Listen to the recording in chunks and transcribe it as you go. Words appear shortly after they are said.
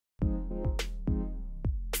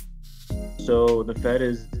So the Fed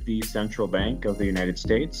is the central bank of the United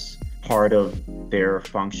States. Part of their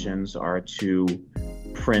functions are to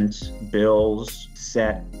print bills,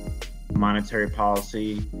 set monetary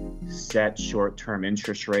policy, set short-term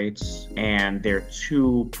interest rates, and their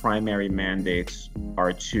two primary mandates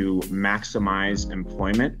are to maximize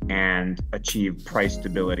employment and achieve price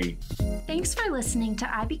stability. Thanks for listening to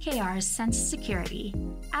IBKR's Sense of Security.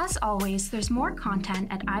 As always, there's more content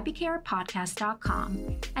at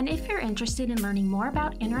IBKRpodcast.com. And if you're interested in learning more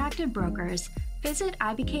about interactive brokers, visit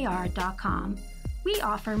IBKR.com. We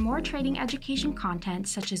offer more trading education content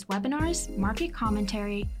such as webinars, market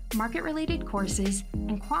commentary, market-related courses,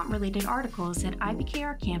 and quant-related articles at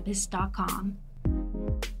IBKRcampus.com.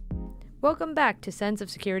 Welcome back to Sense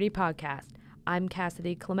of Security Podcast. I'm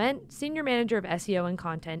Cassidy Clement, Senior Manager of SEO and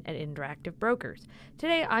Content at Interactive Brokers.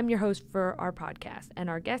 Today, I'm your host for our podcast,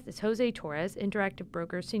 and our guest is Jose Torres, Interactive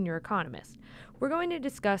Brokers Senior Economist. We're going to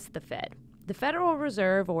discuss the Fed. The Federal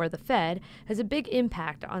Reserve, or the Fed, has a big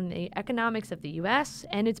impact on the economics of the U.S.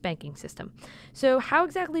 and its banking system. So how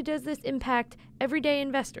exactly does this impact everyday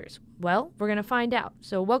investors? Well, we're going to find out.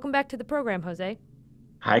 So welcome back to the program, Jose.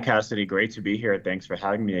 Hi, Cassidy. Great to be here. Thanks for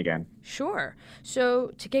having me again. Sure.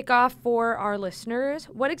 So to kick off for our listeners,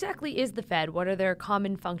 what exactly is the Fed? What are their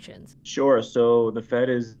common functions? Sure. So the Fed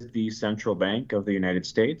is the central bank of the United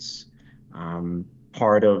States.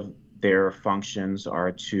 Part of their functions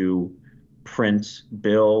are to print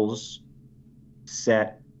bills,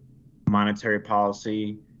 set monetary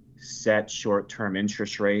policy, set short-term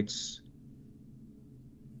interest rates,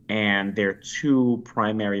 and their two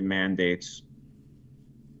primary mandates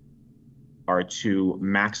are to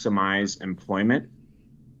maximize employment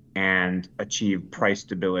and achieve price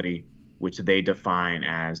stability, which they define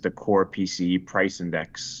as the core PCE price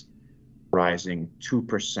index rising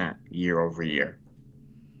 2% year over year.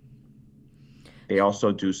 They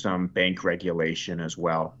also do some bank regulation as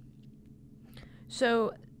well.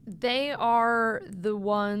 So they are the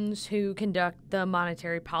ones who conduct the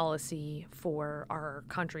monetary policy for our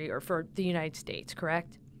country or for the United States,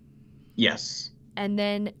 correct? Yes. And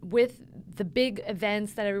then with the big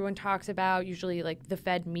events that everyone talks about, usually like the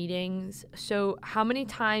Fed meetings. So how many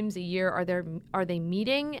times a year are they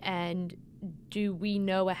meeting, and do we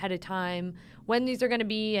know ahead of time when these are going to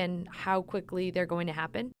be and how quickly they're going to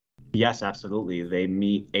happen? Yes, absolutely. They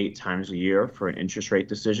meet 8 times a year for an interest rate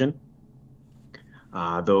decision.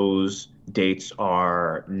 Those dates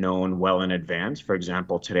are known well in advance. For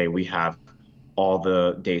example, today we have all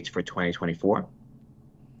the dates for 2024.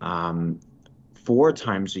 4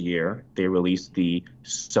 times a year, they release the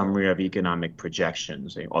Summary of Economic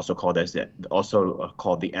Projections. They also called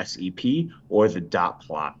the SEP or the dot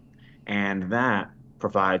plot. And that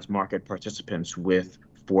provides market participants with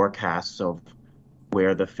forecasts of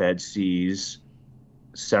where the Fed sees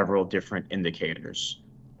several different indicators.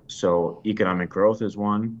 So economic growth is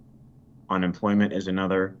one, unemployment is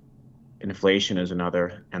another, inflation is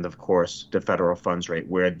another, and of course, the federal funds rate,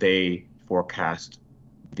 where they forecast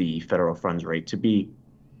the federal funds rate to be.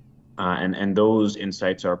 And those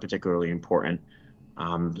insights are particularly important,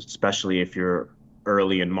 especially if you're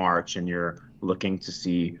early in March and you're looking to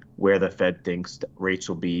see where the Fed thinks rates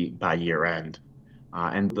will be by year end.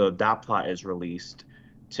 And the dot plot is released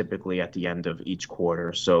typically at the end of each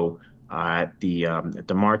quarter. So at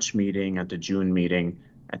the March meeting, at the June meeting,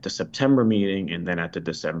 at the September meeting, and then at the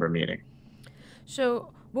December meeting.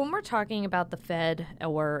 So when we're talking about the Fed,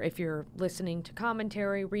 or if you're listening to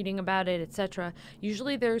commentary, reading about it, etc.,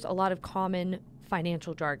 usually there's a lot of common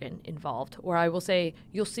financial jargon involved, or I will say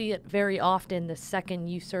you'll see it very often the second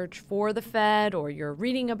you search for the Fed or you're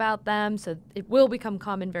reading about them, so it will become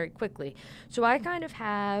common very quickly. So I kind of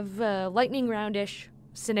have a lightning round-ish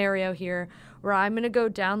scenario here where I'm going to go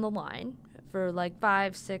down the line for like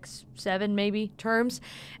 5, 6, 7 maybe terms,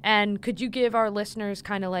 and could you give our listeners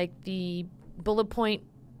kind of like the bullet point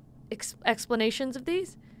explanations of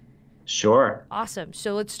these? Sure. Awesome.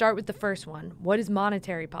 So let's start with the first one. What is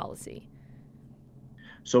monetary policy?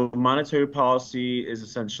 So monetary policy is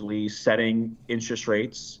essentially setting interest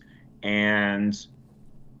rates and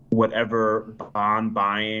whatever bond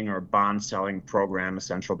buying or bond selling program a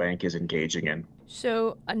central bank is engaging in.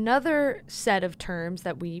 So another set of terms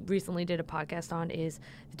that we recently did a podcast on is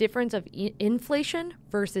the difference of inflation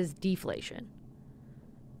versus deflation.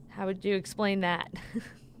 How would you explain that?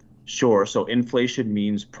 Sure. So inflation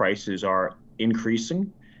means prices are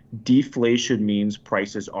increasing. Deflation means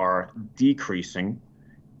prices are decreasing.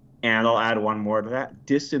 And I'll add one more to that.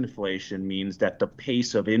 Disinflation means that the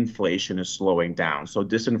pace of inflation is slowing down. So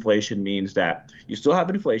disinflation means that you still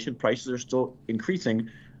have inflation, prices are still increasing,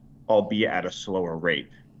 albeit at a slower rate.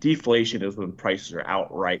 deflation is when prices are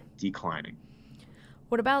outright declining.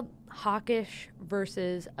 What about hawkish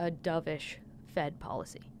versus a dovish Fed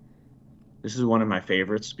policy? This is one of my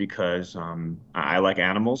favorites because I like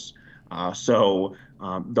animals.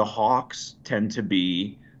 The hawks tend to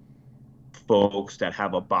be folks that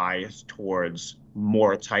have a bias towards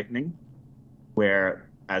more tightening,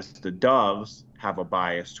 whereas the doves have a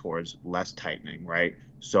bias towards less tightening, right?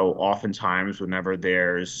 So oftentimes, whenever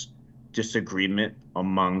there's disagreement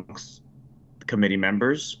amongst the committee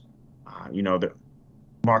members, the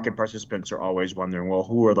market participants are always wondering, well,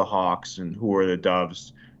 who are the hawks and who are the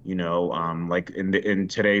doves? Like in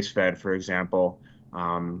today's Fed, for example,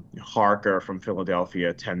 Harker from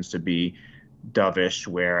Philadelphia tends to be dovish,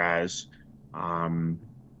 whereas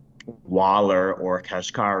Waller or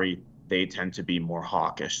Kashkari, they tend to be more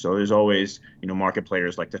hawkish. So there's always, market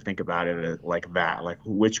players like to think about it like that, like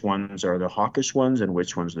which ones are the hawkish ones and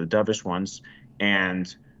which ones are the dovish ones,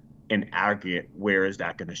 and in aggregate, where is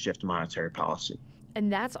that going to shift monetary policy?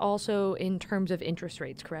 And that's also in terms of interest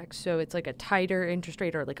rates, correct? So it's like a tighter interest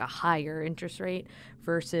rate or like a higher interest rate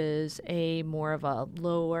versus a more of a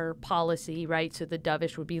lower policy, right? So the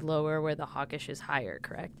dovish would be lower where the hawkish is higher,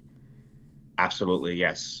 correct? Absolutely,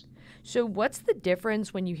 yes. So what's the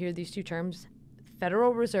difference when you hear these two terms,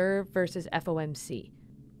 Federal Reserve versus FOMC?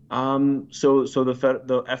 So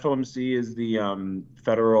the FOMC is the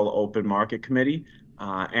Federal Open Market Committee,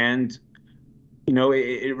 and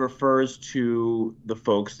it refers to the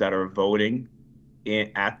folks that are voting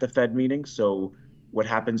at the Fed meeting. So what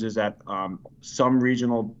happens is that some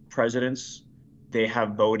regional presidents, they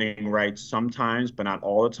have voting rights sometimes, but not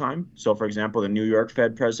all the time. So, for example, the New York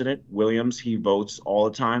Fed president, Williams, he votes all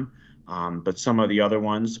the time. But some of the other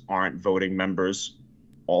ones aren't voting members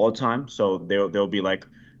all the time. So they'll be like,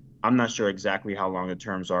 I'm not sure exactly how long the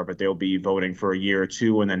terms are, but they'll be voting for a year or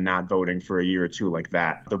two and then not voting for a year or two, like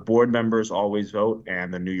that. The board members always vote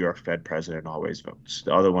and the New York Fed president always votes.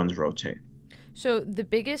 The other ones rotate. So the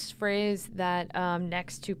biggest phrase that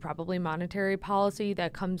next to probably monetary policy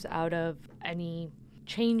that comes out of any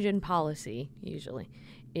change in policy usually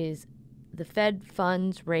is the Fed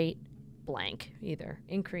funds rate blank, either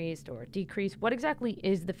increased or decreased. What exactly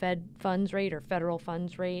is the Fed funds rate or federal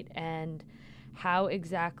funds rate, and how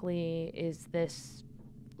exactly is this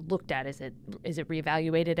looked at? Is it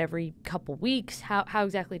reevaluated every couple weeks? How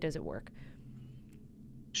exactly does it work?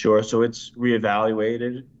 Sure. So it's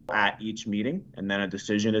reevaluated at each meeting, and then a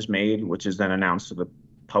decision is made, which is then announced to the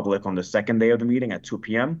public on the second day of the meeting at 2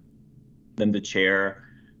 p.m. Then the chair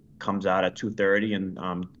comes out at 2:30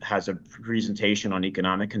 and has a presentation on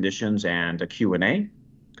economic conditions and a Q&A.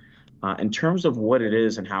 In terms of what it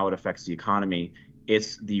is and how it affects the economy,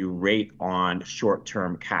 it's the rate on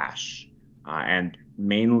short-term cash and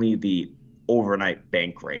mainly the overnight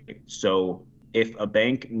bank rate. So if a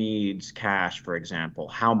bank needs cash, for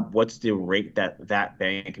example, what's the rate that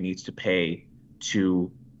bank needs to pay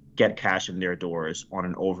to get cash in their doors on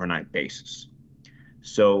an overnight basis?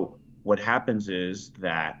 So what happens is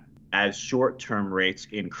that as short-term rates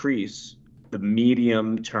increase, the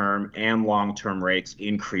medium-term and long-term rates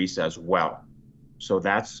increase as well. So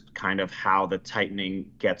that's kind of how the tightening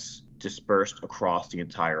gets dispersed across the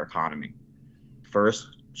entire economy.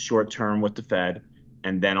 First, short-term with the Fed,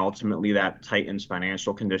 and then ultimately that tightens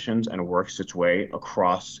financial conditions and works its way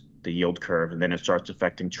across the yield curve. And then it starts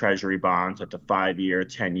affecting treasury bonds at the 5-year,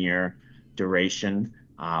 10-year duration.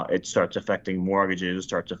 It starts affecting mortgages,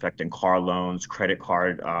 starts affecting car loans, credit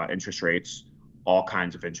card interest rates, all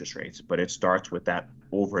kinds of interest rates. But it starts with that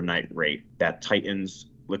overnight rate that tightens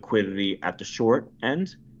liquidity at the short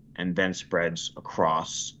end and then spreads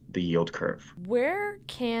across the yield curve. Where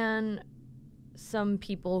can some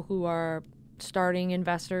people who are starting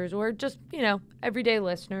investors or just, everyday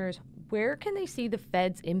listeners, where can they see the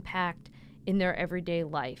Fed's impact in their everyday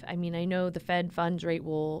life? I mean, I know the Fed funds rate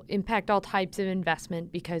will impact all types of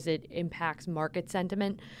investment because it impacts market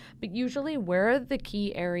sentiment, but usually where are the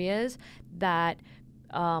key areas that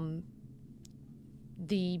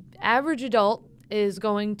the average adult is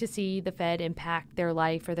going to see the Fed impact their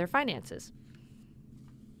life or their finances?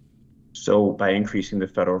 So by increasing the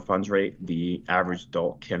federal funds rate, the average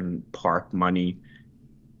adult can park money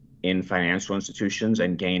in financial institutions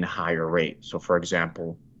and gain a higher rate. So for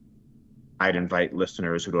example, I'd invite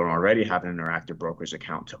listeners who don't already have an Interactive Brokers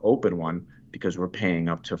account to open one because we're paying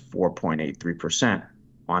up to 4.83%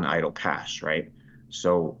 on idle cash, right?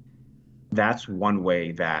 So that's one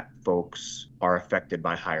way that folks are affected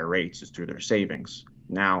by higher rates is through their savings.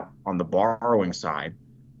 Now, on the borrowing side,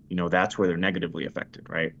 that's where they're negatively affected,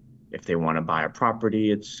 right? If they want to buy a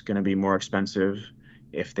property, it's going to be more expensive.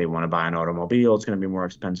 If they want to buy an automobile, it's going to be more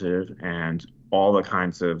expensive. And all the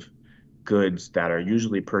kinds of goods that are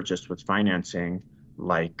usually purchased with financing,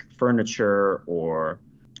 like furniture or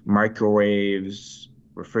microwaves,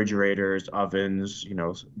 refrigerators, ovens,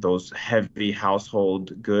 those heavy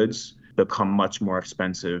household goods become much more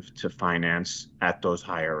expensive to finance at those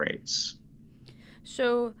higher rates.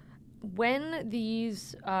 So when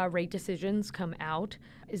these rate decisions come out,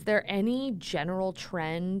 is there any general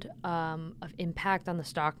trend of impact on the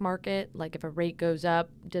stock market? Like if a rate goes up,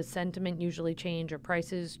 does sentiment usually change or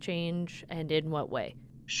prices change, and in what way?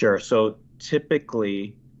 Sure. So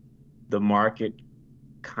typically, the market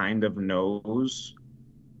kind of knows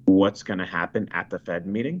what's going to happen at the Fed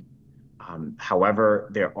meeting. However,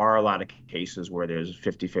 there are a lot of cases where there's a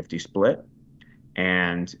 50-50 split.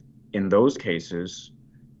 And in those cases,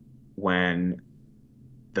 when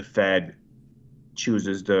the Fed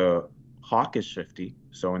chooses the hawkish 50,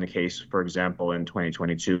 so in the case, for example, in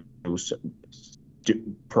 2022,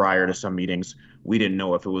 prior to some meetings, we didn't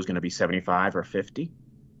know if it was going to be 75 or 50.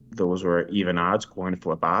 Those were even odds, coin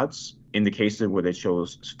flip odds. In the cases where they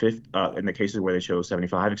chose 75,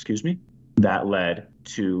 that led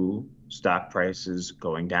to stock prices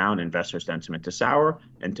going down, investor sentiment to sour,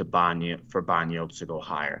 and to bond yields to go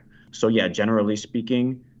higher. So yeah, generally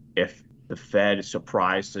speaking, if the Fed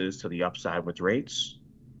surprises to the upside with rates,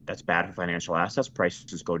 that's bad for financial assets,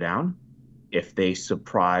 prices go down. If they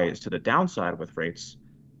surprise to the downside with rates,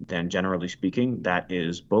 then generally speaking, that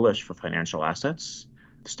is bullish for financial assets.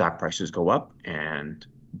 Stock prices go up and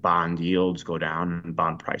bond yields go down and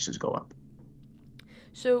bond prices go up.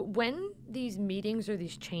 So when these meetings or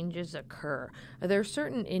these changes occur, are there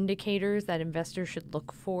certain indicators that investors should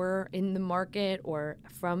look for in the market or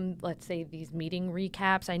from, let's say, these meeting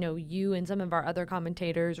recaps? I know you and some of our other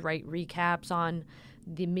commentators write recaps on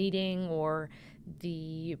the meeting or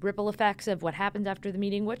the ripple effects of what happens after the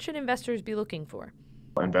meeting. What should investors be looking for?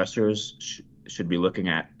 Investors should be looking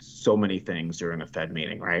at so many things during a Fed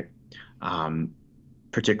meeting, right?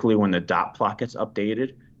 Particularly when the dot plot gets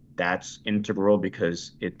updated. That's integral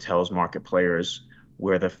because it tells market players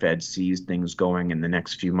where the Fed sees things going in the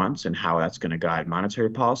next few months and how that's going to guide monetary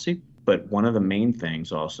policy. But one of the main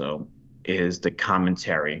things also is the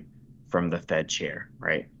commentary from the Fed chair,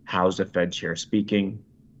 right? How's the Fed chair speaking?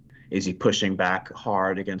 Is he pushing back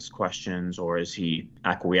hard against questions, or is he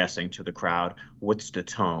acquiescing to the crowd? What's the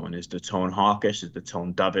tone? Is the tone hawkish? Is the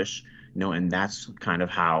tone dovish? And that's kind of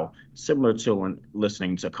how, similar to when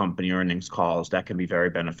listening to company earnings calls, that can be very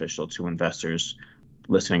beneficial to investors.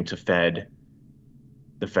 Listening to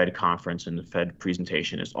the Fed conference and the Fed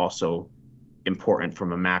presentation is also important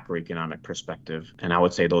from a macroeconomic perspective. And I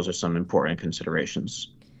would say those are some important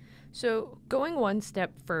considerations. So going one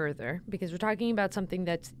step further, because we're talking about something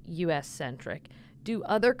that's U.S.-centric, do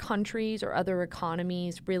other countries or other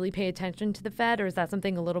economies really pay attention to the Fed, or is that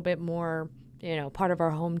something a little bit more, part of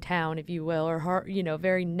our hometown, if you will, or,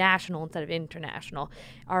 very national instead of international?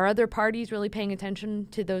 Are other parties really paying attention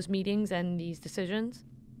to those meetings and these decisions?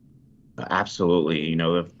 Absolutely.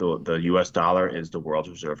 The U.S. dollar is the world's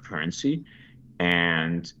reserve currency.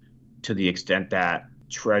 And to the extent that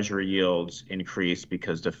Treasury yields increase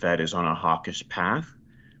because the Fed is on a hawkish path,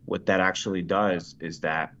 what that actually does is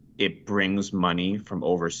that it brings money from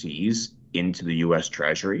overseas into the U.S.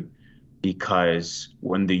 Treasury, because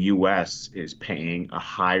when the U.S. is paying a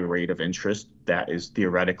high rate of interest that is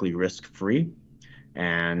theoretically risk-free,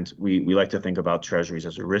 and we like to think about treasuries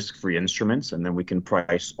as risk-free instruments, and then we can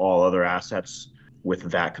price all other assets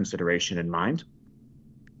with that consideration in mind.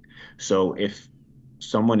 So if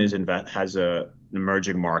someone has an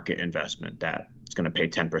emerging market investment that is going to pay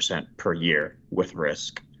 10% per year with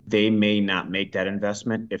risk, they may not make that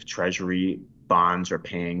investment if treasury bonds are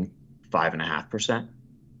paying 5.5%,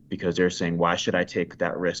 because they're saying, why should I take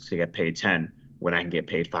that risk to get paid 10 when I can get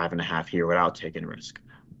paid 5.5 here without taking risk?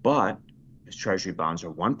 But if treasury bonds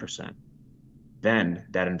are 1%, then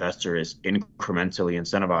that investor is incrementally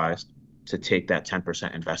incentivized to take that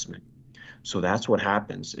 10% investment. So that's what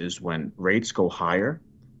happens is when rates go higher,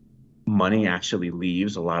 money actually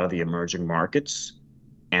leaves a lot of the emerging markets,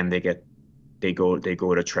 and they go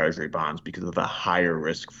to treasury bonds because of the higher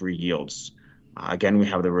risk-free yields. Again, we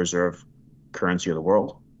have the reserve currency of the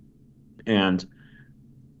world. And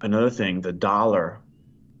another thing, the dollar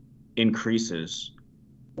increases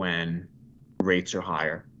when rates are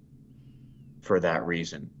higher for that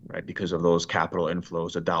reason, right? Because of those capital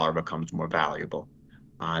inflows, the dollar becomes more valuable.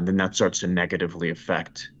 And then that starts to negatively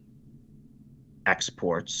affect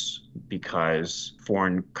exports because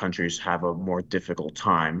foreign countries have a more difficult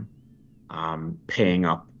time paying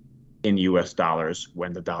up in US dollars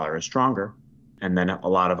when the dollar is stronger. And then a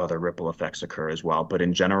lot of other ripple effects occur as well. But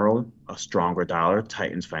in general, a stronger dollar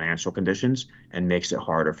tightens financial conditions and makes it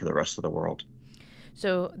harder for the rest of the world.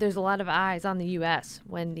 So there's a lot of eyes on the U.S.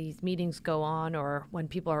 when these meetings go on or when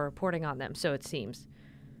people are reporting on them, so it seems.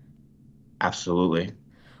 Absolutely.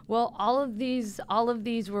 Well, all of these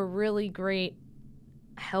were really great,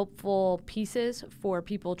 helpful pieces for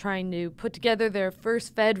people trying to put together their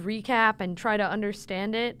first Fed recap and try to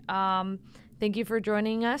understand it. Thank you for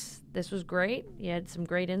joining us. This was great. You had some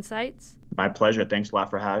great insights. My pleasure. Thanks a lot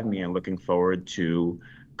for having me, and looking forward to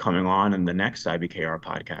coming on in the next IBKR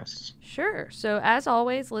podcasts. Sure. So as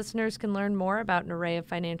always, listeners can learn more about an array of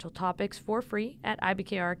financial topics for free at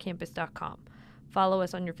ibkrcampus.com. Follow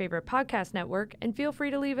us on your favorite podcast network and feel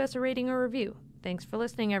free to leave us a rating or review. Thanks for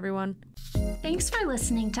listening, everyone. Thanks for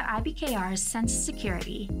listening to IBKR's Sense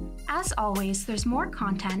Security. As always, there's more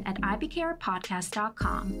content at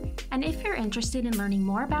IBKRpodcast.com. And if you're interested in learning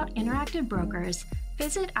more about interactive brokers,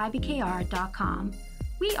 visit IBKR.com.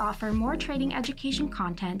 We offer more trading education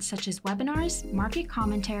content such as webinars, market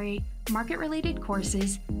commentary, market-related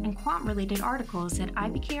courses, and quant-related articles at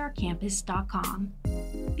IBKRcampus.com.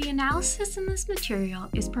 The analysis in this material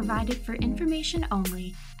is provided for information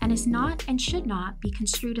only and is not and should not be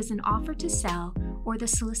construed as an offer to sell or the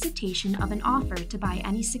solicitation of an offer to buy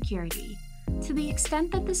any security. To the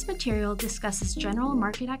extent that this material discusses general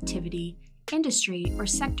market activity, industry or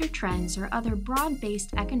sector trends, or other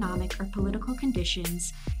broad-based economic or political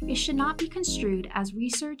conditions, it should not be construed as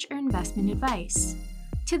research or investment advice.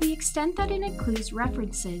 To the extent that it includes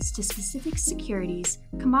references to specific securities,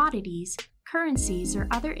 commodities, currencies, or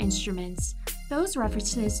other instruments, those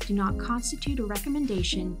references do not constitute a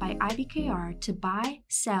recommendation by IBKR to buy,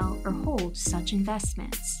 sell, or hold such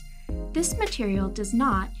investments. This material does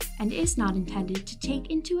not and is not intended to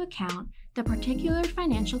take into account the particular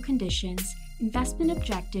financial conditions, investment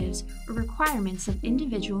objectives, or requirements of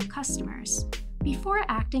individual customers. Before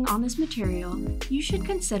acting on this material, you should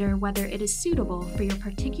consider whether it is suitable for your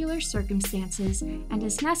particular circumstances and,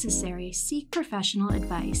 as necessary, seek professional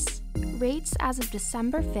advice. Rates as of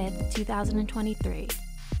December 5th, 2023.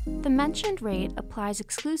 The mentioned rate applies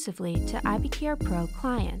exclusively to IBKR Pro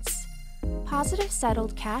clients. Positive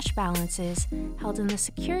settled cash balances held in the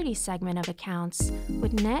securities segment of accounts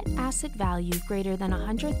with net asset value greater than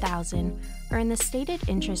 $100,000 earn the stated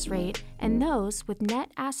interest rate, and those with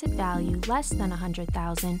net asset value less than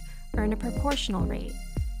 $100,000 earn a proportional rate.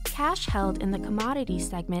 Cash held in the commodities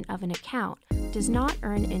segment of an account does not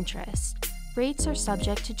earn interest. Rates are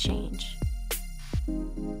subject to change.